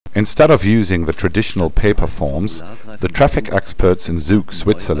Instead of using the traditional paper forms, the traffic experts in Zug,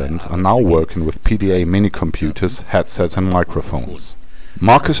 Switzerland are now working with PDA mini-computers, headsets and microphones.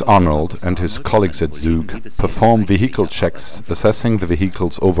 Marcus Arnold and his colleagues at Zug perform vehicle checks assessing the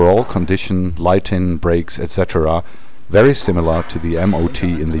vehicle's overall condition, lighting, brakes, etc., very similar to the MOT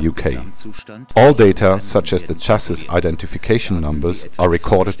in the UK. All data, such as the chassis identification numbers, are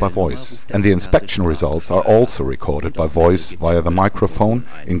recorded by voice, and the inspection results are also recorded by voice via the microphone,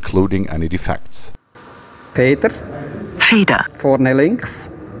 including any defects. Feder. Vorne links.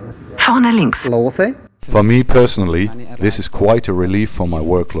 Lose. For me personally, this is quite a relief for my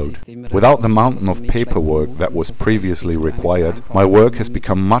workload. Without the mountain of paperwork that was previously required, my work has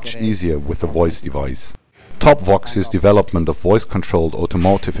become much easier with the voice device. topVOX's development of voice-controlled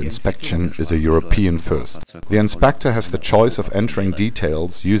automotive inspection is a European first. The inspector has the choice of entering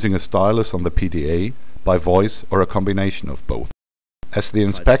details using a stylus on the PDA, by voice or a combination of both. As the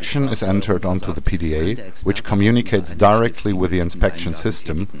inspection is entered onto the PDA, which communicates directly with the inspection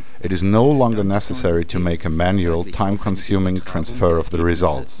system, it is no longer necessary to make a manual, time-consuming transfer of the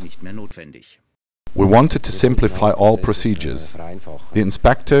results. We wanted to simplify all procedures. The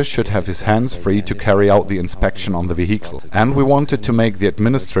inspector should have his hands free to carry out the inspection on the vehicle, and we wanted to make the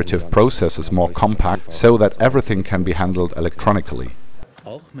administrative processes more compact so that everything can be handled electronically.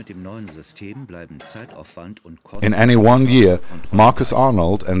 In any 1 year, Marcus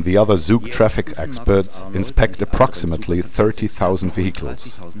Arnold and the other Zug traffic experts inspect approximately 30,000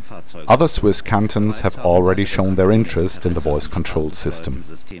 vehicles. Other Swiss cantons have already shown their interest in the voice-controlled system.